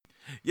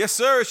Yes,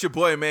 sir. It's your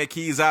boy, man,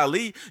 Keys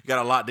Ali. You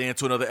got a lot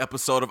into another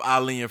episode of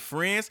Ali and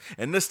Friends,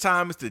 and this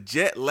time it's the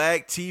Jet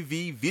Lag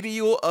TV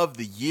Video of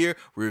the Year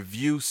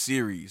Review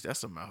Series.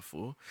 That's a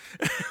mouthful.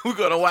 We're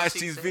gonna watch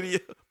these videos.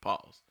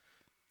 Pause.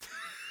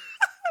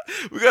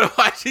 We're gonna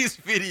watch these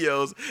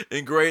videos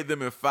and grade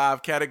them in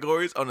 5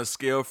 categories on a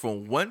scale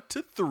from 1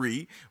 to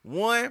 3.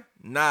 1,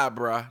 nah,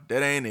 bruh,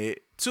 that ain't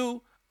it.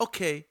 2,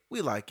 okay,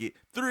 we like it.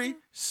 3,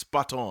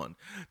 spot on.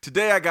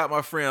 Today I got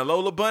my friend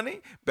Lola Bunny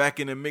back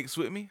in the mix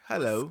with me.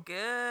 Hello. What's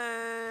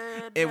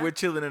good? And we're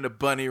chilling in the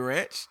Bunny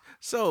Ranch.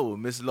 So,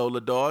 Miss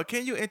Lola Dog,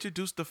 can you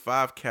introduce the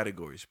 5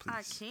 categories, please?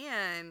 I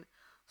can.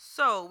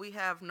 So we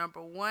have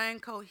number 1,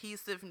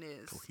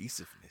 cohesiveness.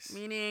 Cohesiveness.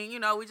 Meaning,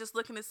 we just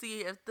looking to see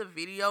if the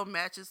video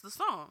matches the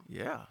song.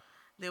 Yeah.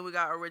 Then we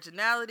got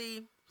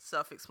originality,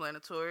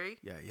 self-explanatory.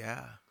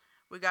 Yeah.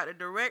 We got the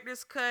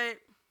director's cut,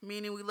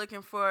 meaning we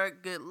looking for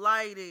good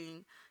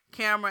lighting,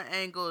 camera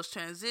angles,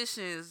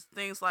 transitions,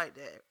 things like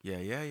that. Yeah.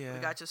 We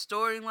got your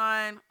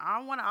storyline.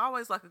 I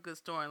always like a good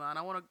storyline.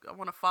 I want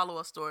to follow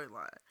a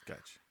storyline.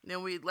 Gotcha.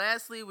 Then we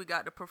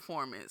got the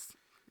performance.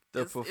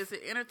 Is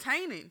it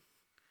entertaining?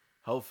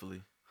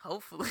 Hopefully. I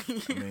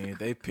mean,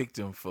 they picked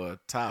him for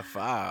top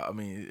 5. I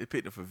mean, they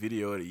picked him for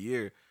video of the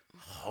year.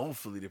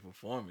 Hopefully the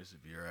performance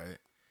will be right.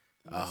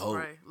 I hope.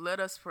 Pray.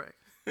 Let us pray.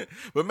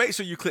 But make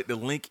sure you click the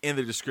link in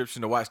the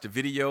description to watch the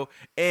video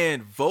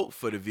and vote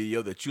for the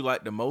video that you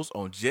like the most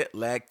on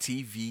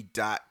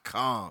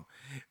jetlagtv.com.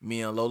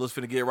 Me and Lola's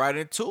finna get right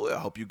into it. I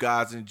hope you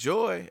guys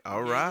enjoy.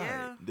 All right.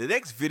 Yeah. The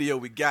next video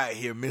we got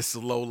here, Miss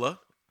Lola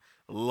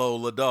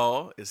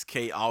Doll, is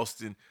K.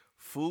 Austin,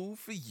 Fool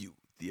for You.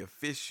 The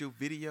official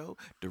video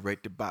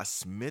directed by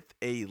Smith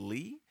A.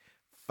 Lee.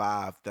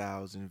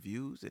 5,000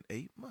 views in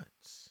 8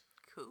 months.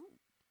 Cool.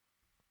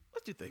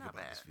 What do you think Not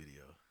about bad. this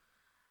video?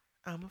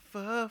 I'm a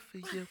fall for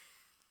you.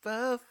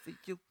 Fall for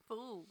you.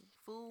 Fool.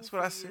 That's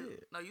what I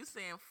said. No, you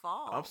saying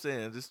fall. I'm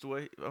saying this the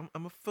way.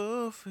 I'm a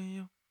fall for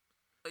you.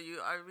 Are you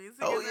singing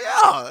Oh,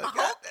 that?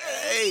 yeah.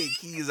 Hey,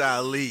 Keys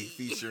Ali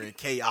featuring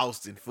K.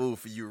 Austin, Fool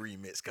for You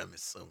remix coming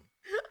soon.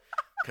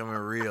 Coming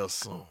real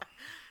soon.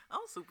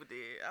 I'm super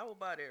dead. I will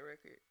buy that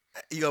record.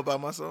 You gonna buy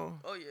my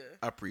song? Oh, yeah.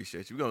 I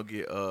appreciate you. We're gonna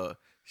get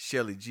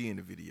Shelly G in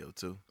the video,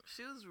 too.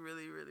 She was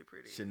really, really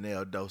pretty.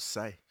 Chanel Dose.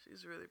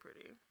 She's really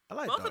pretty. I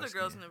like Both dark of the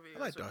girls skin. in the video.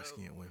 I like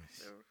dark-skinned women.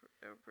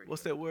 They were pretty.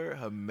 What's that word?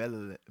 Her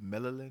melanin?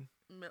 Melanin?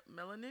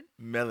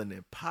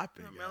 Melanin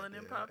popping. Her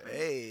melanin popping.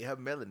 Hey, her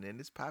melanin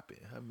is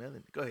popping. Her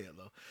melanin. Go ahead,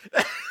 Lo.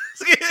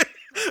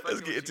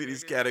 Let's get into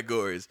these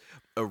categories.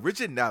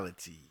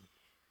 Originality.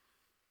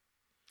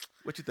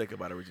 What you think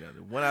about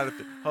originality? 1 out of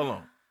 3. Hold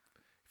on.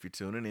 If you're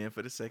tuning in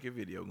for the second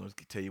video, I'm going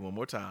to tell you one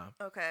more time.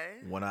 Okay.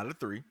 1 out of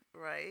 3.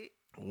 Right.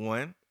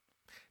 1,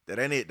 that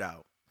ain't it,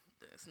 dog.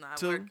 That's not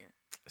 2, working.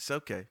 it's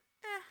okay.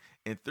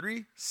 And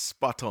 3,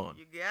 spot on.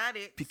 You got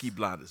it. Peaky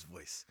Blinders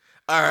voice.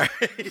 All right.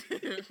 You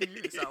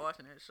need to start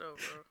watching that show,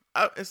 bro.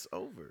 It's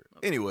over.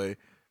 Okay. Anyway,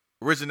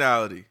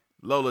 originality.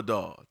 Lola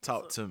Doll,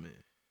 talk to me.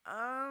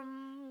 I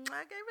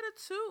gave it a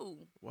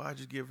 2. Why'd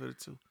you give it a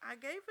 2? I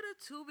gave it a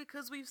 2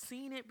 because we've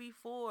seen it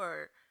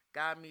before.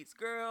 Guy meets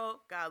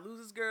girl, guy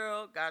loses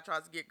girl, guy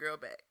tries to get girl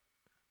back.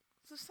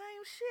 It's the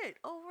same shit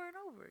over and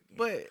over again.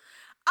 But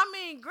I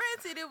mean,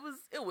 granted, it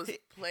was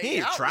played he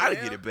ain't out try to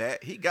well. get it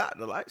back. He got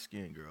the light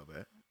skinned girl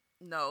back.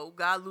 No,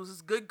 guy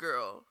loses good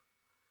girl.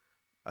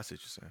 I see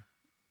what you're saying.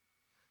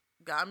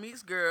 Guy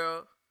meets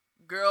girl.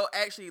 Girl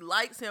actually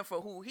likes him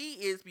for who he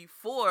is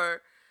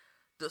before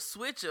the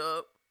switch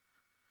up.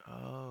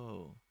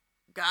 Oh.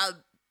 Guy,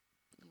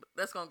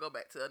 that's gonna go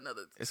back to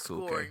another It's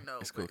cool, scoring K.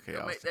 note. It's cool, but K.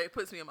 That Austin. That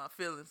puts me in my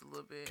feelings a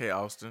little bit. K.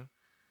 Austin.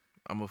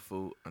 I'm a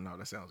fool. No,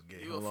 that sounds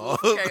gay. You a Hold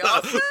fool on. for K.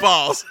 Austin?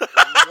 Pause.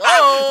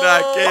 Whoa.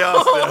 Nah, K.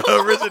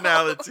 Austin.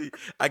 Originality.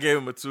 I gave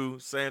him a 2.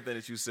 Same thing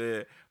that you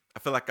said. I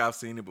feel like I've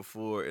seen it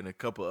before in a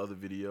couple other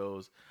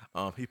videos.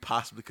 He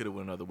possibly could have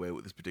went another way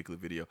with this particular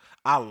video.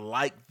 I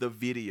like the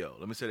video.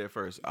 Let me say that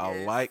first. I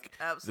Yes, like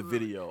absolutely.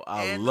 the video.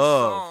 I And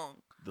love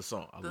the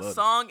song. The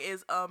song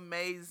is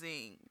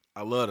amazing.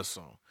 I love the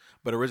song.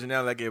 But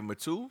originality, I gave him a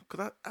 2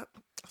 because I've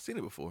seen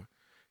it before.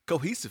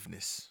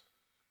 Cohesiveness.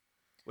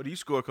 What do you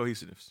score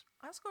cohesiveness?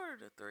 I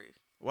scored it a 3.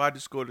 Why'd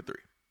you score the 3?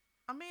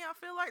 I mean, I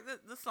feel like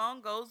the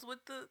song goes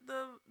with the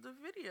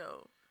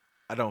video.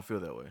 I don't feel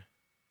that way.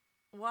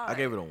 Why? I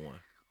gave it a 1.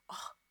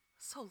 Oh,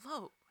 so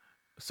low.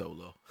 So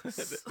low.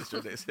 That's So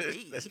your, hey.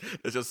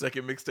 that's your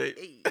second mixtape?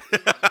 Hey.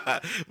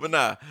 But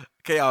nah,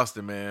 K.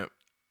 Austin, man.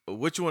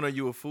 Which one are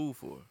you a fool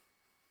for?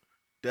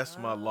 That's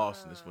my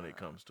lostness when it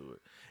comes to it.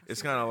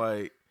 It's kind of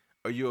like,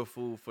 are you a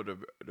fool for the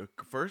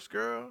first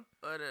girl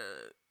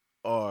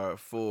or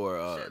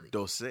for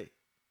Dose? You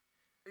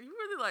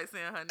really like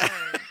saying her name.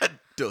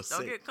 Dose.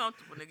 Don't get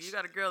comfortable, nigga. You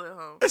got a girl at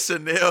home.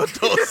 Chanel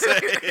Dose.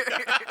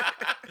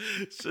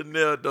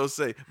 Chanel Dose.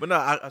 But no,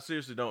 I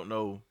seriously don't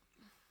know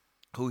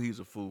who he's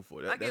a fool for.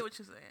 I get what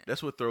you're saying.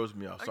 That's what throws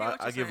me off. So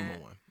I give him a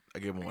 1. I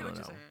give him a 1 on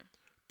that one.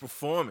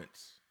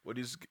 Performance. What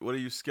are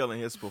you scaling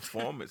his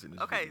performance in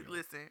this Okay, video?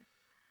 listen.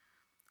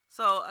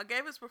 So I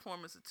gave his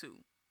performance a 2.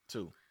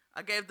 2.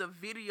 I gave the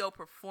video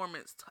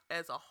performance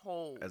as a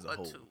whole a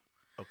 2.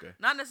 Okay.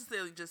 Not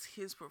necessarily just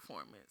his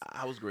performance.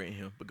 I was grading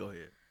him, but go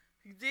ahead.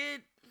 He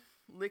did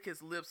lick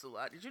his lips a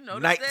lot. Did you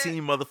notice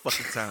 19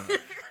 motherfucking times.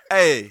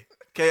 Hey,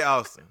 K.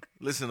 Austin,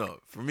 listen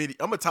up. For me,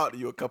 I'm going to talk to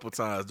you a couple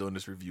times during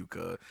this review,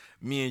 cuz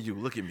me and you,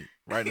 look at me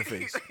right in the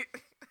face.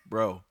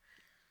 Bro,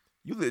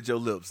 you licked your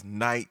lips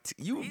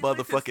 19. You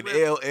motherfucking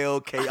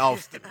LLK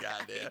Austin,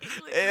 goddamn.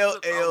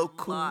 LL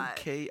Cool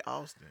K.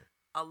 Austin.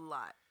 A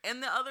lot.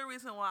 And the other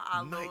reason why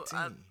I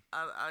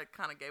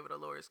kind of gave it a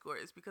lower score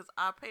is because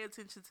I pay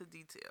attention to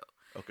detail.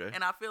 Okay.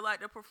 And I feel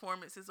like the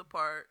performance is a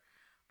part,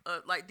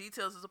 like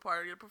details is a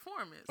part of your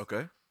performance.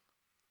 Okay.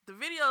 The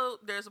video,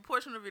 there's a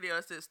portion of the video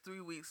that says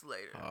 3 weeks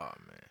later. Oh,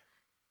 man.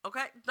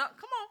 Okay? Come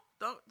on.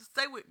 Don't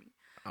stay with me.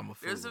 I'm a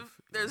fool.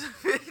 There's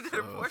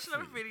a portion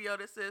of the video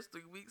that says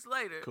 3 weeks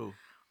later. Cool.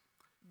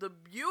 The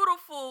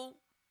beautiful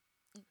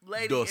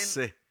lady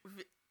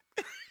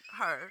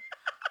her.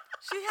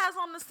 She has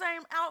on the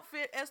same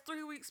outfit as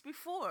 3 weeks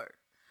before.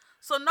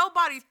 So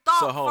nobody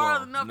thought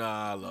far enough.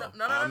 Nah,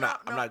 I'm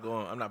not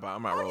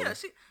rolling. Yeah,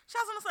 she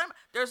has on the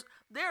same.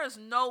 There is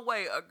no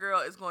way a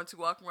girl is going to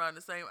walk around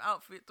the same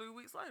outfit 3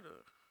 weeks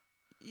later.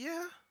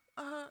 Yeah.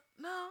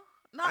 No.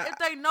 Not if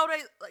they know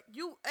they like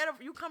you.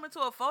 You coming to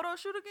a photo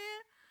shoot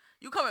again?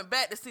 You coming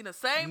back to see the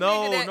same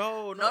nigga?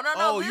 No.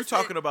 Oh, you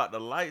talking about the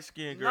light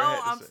skinned girl?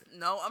 I'm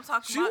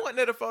talking. She wasn't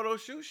at a photo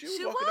shoot. She was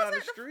walking down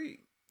the street.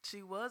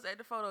 She was at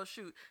the photo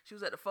shoot. She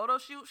was at the photo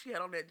shoot. She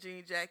had on that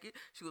jean jacket.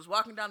 She was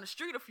walking down the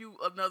street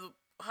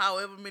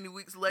however many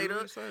weeks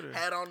later,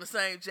 had on the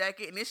same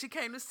jacket, and then she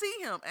came to see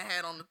him and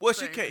had on the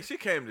same. She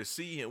came to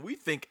see him.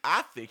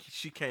 I think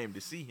she came to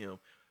see him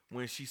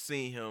when she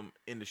seen him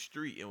in the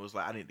street and was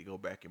like, I need to go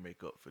back and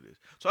make up for this.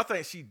 So I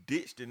think she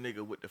ditched the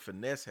nigga with the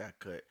finesse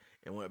haircut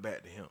and went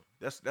back to him.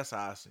 That's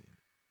how I seen it.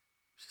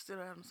 She still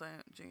had the same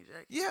jean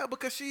jacket. Yeah,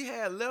 because she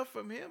had left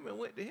from him and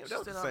went to him.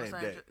 That was the same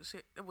day.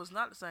 It was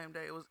not the same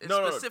day. It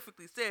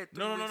specifically said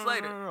 3 weeks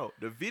later. No.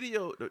 The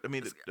video, the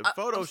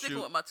photo I'm shoot.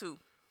 sticking with my 2.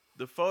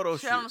 The photo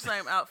shoot. She had on the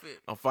same outfit.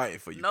 I'm fighting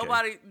for you.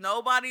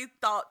 Nobody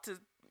thought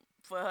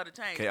for her to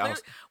change.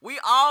 We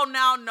all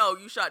now know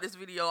you shot this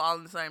video all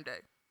in the same day.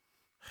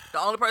 The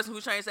only person who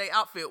changed their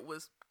outfit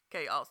was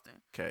K.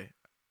 Austin. K.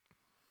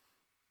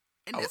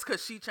 And that's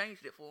because she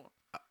changed it for him.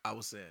 I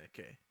was saying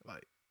K.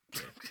 Like,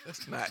 K.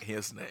 That's not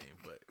his name,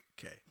 but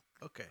K.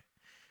 Okay.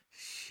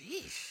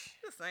 Sheesh.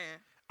 Just saying.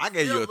 I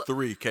gave you a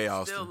 3, K.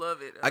 Austin. Still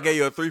love it. I gave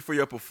you a 3 for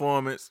your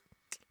performance.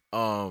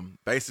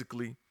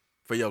 Basically,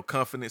 for your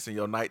confidence and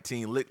your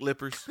 19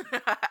 lippers.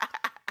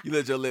 You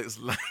let your lips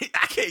like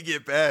I can't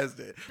get past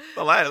that.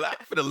 So I'm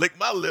finna lick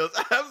my lips.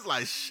 I was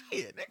like,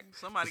 shit.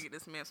 Somebody get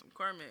this man some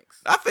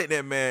Cormix. I think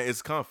that man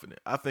is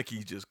confident. I think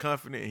he's just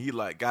confident. And he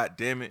like, God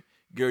damn it,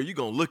 girl, you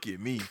gonna look at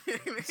me.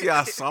 See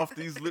how soft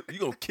these lips? You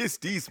gonna kiss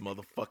these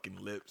motherfucking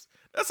lips.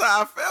 That's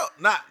how I felt.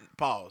 Not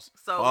pause.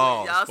 So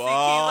y'all see Keys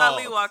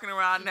Ali walking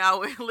around now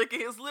with licking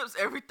his lips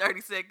every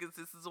 30 seconds.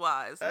 This is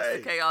why. It's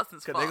Mr. K.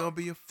 Austin's fault. Cause they gonna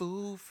be a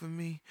fool for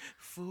me.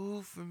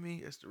 Fool for me.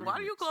 That's the remix. Why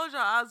do you close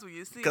your eyes when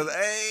you see? Cause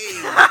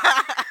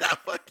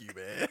fuck you,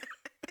 man.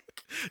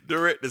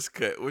 Director's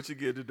cut. What you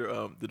give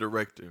the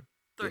director?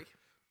 3.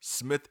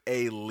 Smith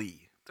A.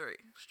 Lee. 3.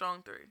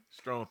 Strong 3.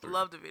 Strong 3.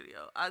 Love the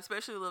video. I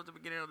especially love the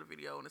beginning of the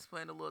video when it's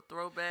playing the little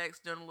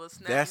throwbacks, doing a little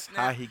snap. That's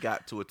how he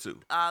got to a 2.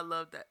 I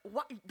love that.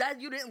 What?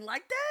 That you didn't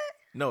like that?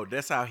 No,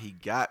 that's how he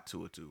got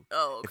to a 2.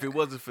 Oh, okay. If it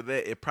wasn't for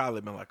that, it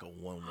probably been like a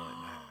 1-1.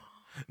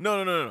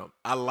 No.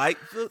 I like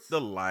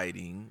the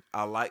lighting.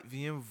 I like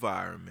the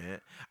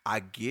environment. I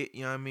get,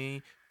 you know what I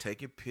mean,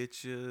 taking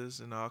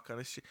pictures and all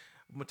kind of shit.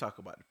 I'm going to talk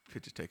about the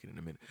picture taking in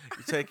a minute.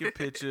 You're taking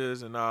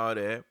pictures and all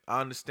that.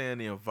 I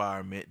understand the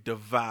environment. The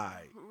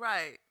vibe.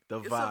 Right. The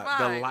It's vibe. a vibe.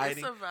 The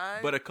lighting. It's a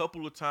vibe. But a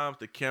couple of times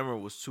the camera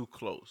was too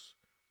close.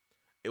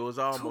 It was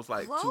almost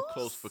too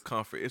close for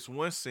comfort. It's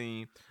one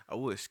scene, I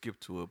would skip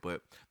to it,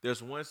 but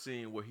there's one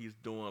scene where he's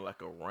doing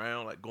like a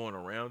round, like going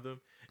around them.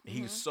 And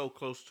he's so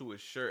close to his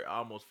shirt, I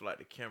almost feel like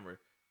the camera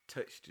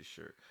touched his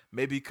shirt.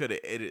 Maybe he could have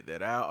edited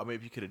that out, or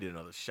maybe he could have did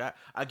another shot.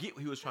 I get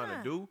what he was trying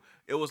to do.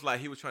 It was like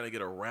he was trying to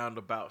get a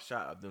roundabout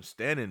shot of them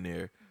standing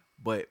there,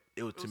 but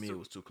it was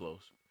too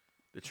close.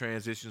 The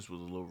transitions was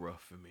a little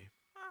rough for me.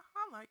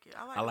 I like it.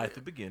 I like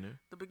the beginning.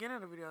 The beginning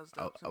of the video is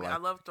dope. I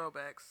love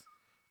throwbacks.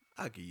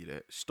 I'll give you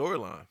that.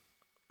 Storyline.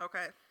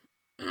 Okay.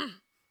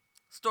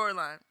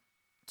 Storyline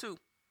 2.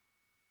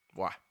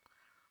 Why?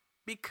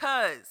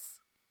 Because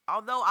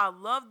although I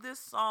love this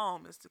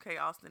song, Mr. K.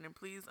 Austin, and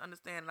please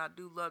understand I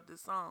do love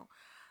this song,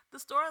 the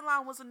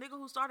storyline was a nigga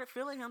who started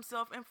feeling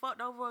himself and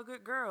fucked over a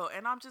good girl.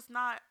 And I'm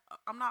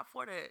not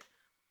for that.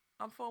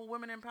 I'm for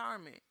women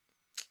empowerment.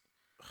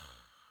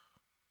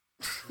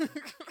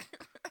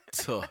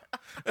 Tough.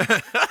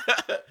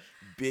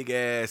 Big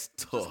ass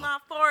tough. Just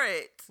not for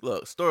it.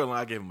 Look, storyline,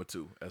 I gave him a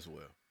 2 as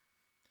well.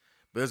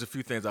 But there's a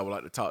few things I would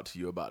like to talk to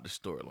you about the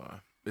storyline.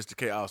 Mr.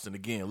 K. Austin,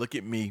 again, look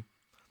at me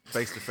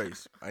face to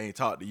face. I ain't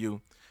talk to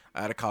you.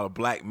 I had to call a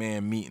black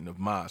man meeting of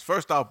mine.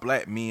 First off,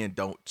 black men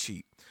don't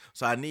cheat.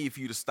 So I need for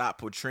you to stop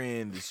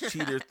portraying this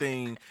cheater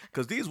thing,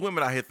 because these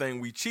women out here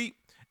think we cheat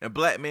and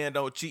black men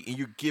don't cheat, and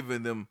you're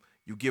giving them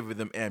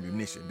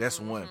ammunition. That's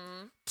one.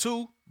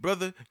 Two,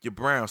 brother, you're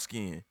brown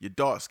skin, you're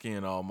dark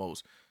skin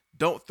almost.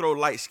 Don't throw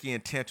light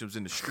skin tantrums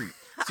in the street.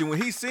 See,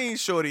 when he seen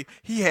Shorty,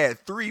 he had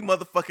 3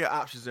 motherfucking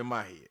options in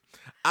my head.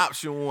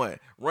 Option 1,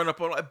 run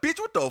up on bitch,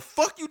 what the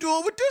fuck you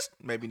doing with this?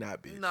 Maybe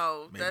not bitch.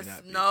 No, maybe that's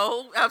not bitch.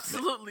 No,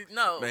 absolutely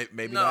no.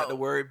 Maybe no. not the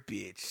word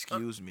bitch.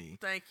 Excuse me.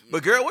 Thank you.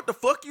 But girl, what the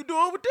fuck you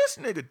doing with this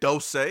nigga?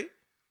 Dose.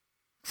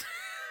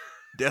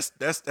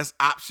 That's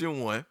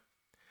option 1.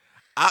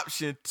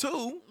 Option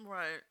 2,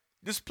 right.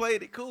 just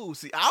played it cool.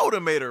 See, I would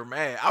have made her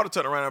mad. I would have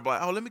turned around and be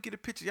like, oh, let me get a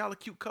picture. Y'all a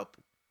cute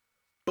couple.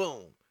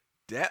 Boom.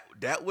 That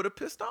would have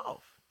pissed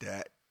off.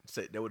 That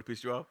would have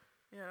pissed you off?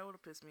 Yeah, that would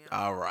have pissed me off.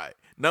 All right.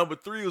 Number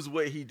 3 was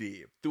what he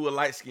did. Threw a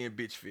light-skinned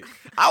bitch fit.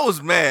 I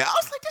was mad. I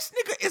was like, this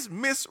nigga is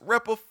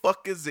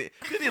misrepafuckers it.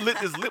 Then he licked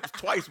his lips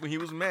twice when he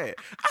was mad.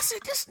 I said,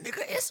 this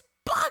nigga is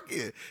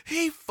bugging.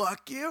 He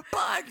fucking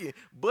bugging.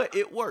 But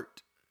it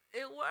worked.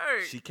 It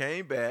worked. She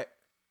came back.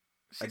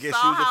 I guess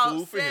saw she was a how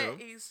fool for upset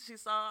him. She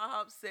saw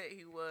how upset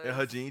he was. In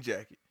her jean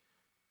jacket.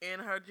 In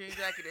her jean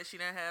jacket that she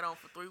done had on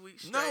for 3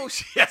 weeks straight. No,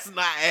 she has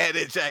not had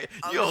that jacket.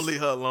 You don't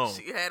leave her alone.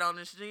 She had on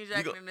this jean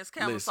jacket and this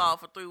camisole listen,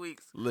 for 3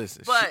 weeks.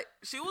 Listen. But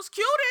she was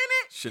cute in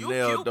it.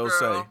 Chanel you cute, Dose.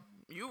 girl.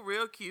 You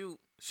real cute.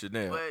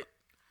 Chanel. But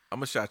I'm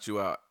going to shout you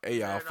out. Hey,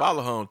 y'all, no.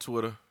 follow her on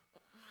Twitter.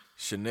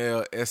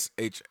 Chanel,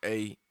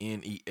 SHANEL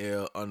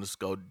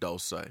 _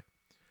 Dose.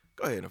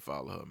 Go ahead and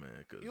follow her,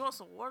 man. You want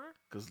some water?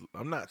 Because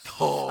I'm not.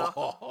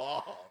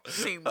 You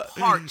seem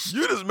parched.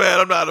 You just mad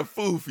I'm not a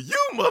fool for you,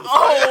 motherfucker.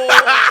 Oh.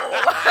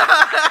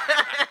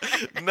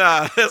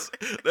 Nah,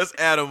 let's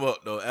add them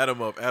up, though. Add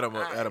them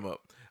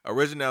up.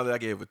 Originality, I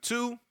gave a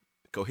 2.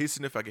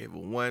 Cohesiveness, I gave a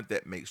 1.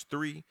 That makes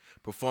 3.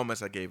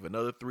 Performance, I gave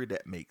another 3.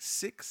 That makes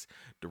 6.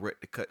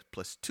 Direct to cut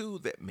plus 2.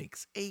 That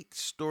makes 8.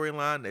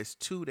 Storyline, that's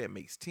 2. That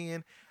makes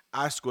 10.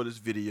 I scored this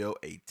video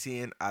a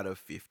 10 out of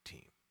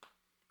 15.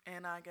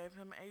 And I gave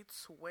him a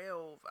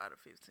 12 out of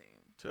 15.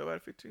 12 out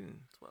of 15.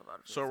 12 out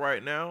of 15. So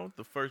right now,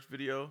 the first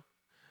video,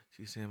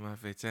 she said my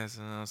face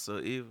sounds so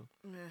evil.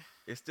 Yeah.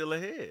 It's still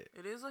ahead.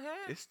 It is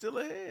ahead. It's still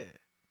ahead.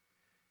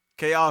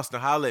 K. Austin,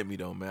 holla at me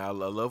though, man. I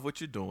love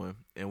what you're doing,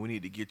 and we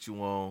need to get you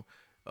on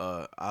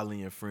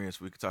Ali and Friends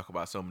so we can talk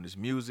about some of this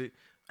music.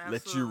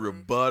 Absolutely. Let you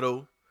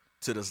rebuttal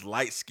to this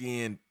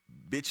light-skinned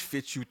bitch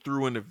fit you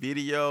through in the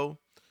video.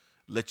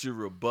 Let you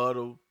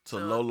rebuttal to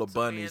Lola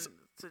Bunny's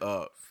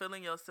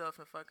feeling yourself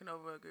and fucking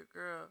over a good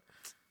girl.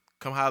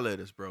 Come holla at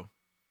us, bro.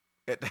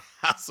 At the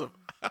House of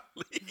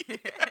Ali.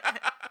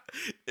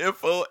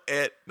 Info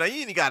at, now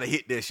you ain't gotta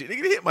hit that shit.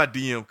 Nigga, hit my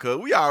DM, cuz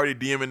we already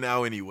DMing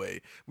now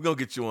anyway. We're gonna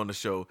get you on the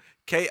show.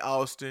 K.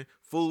 Austin,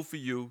 Fool for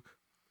You,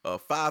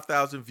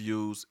 5,000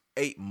 views,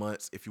 8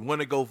 months. If you want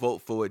to go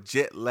vote for it,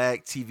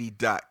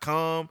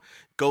 jetlagtv.com.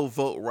 Go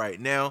vote right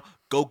now.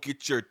 Go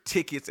get your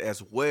tickets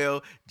as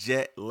well,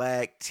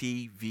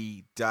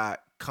 jetlagtv.com.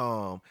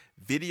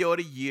 Video of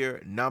the Year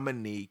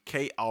nominee,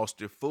 K.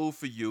 Austin, Fool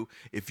for You.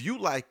 If you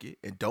like it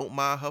and don't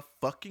mind her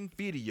fucking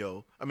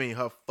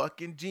her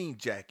fucking jean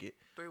jacket.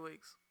 3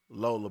 weeks.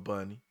 Lola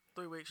Bunny.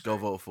 3 weeks. Go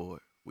straight. vote for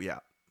it. We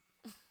out.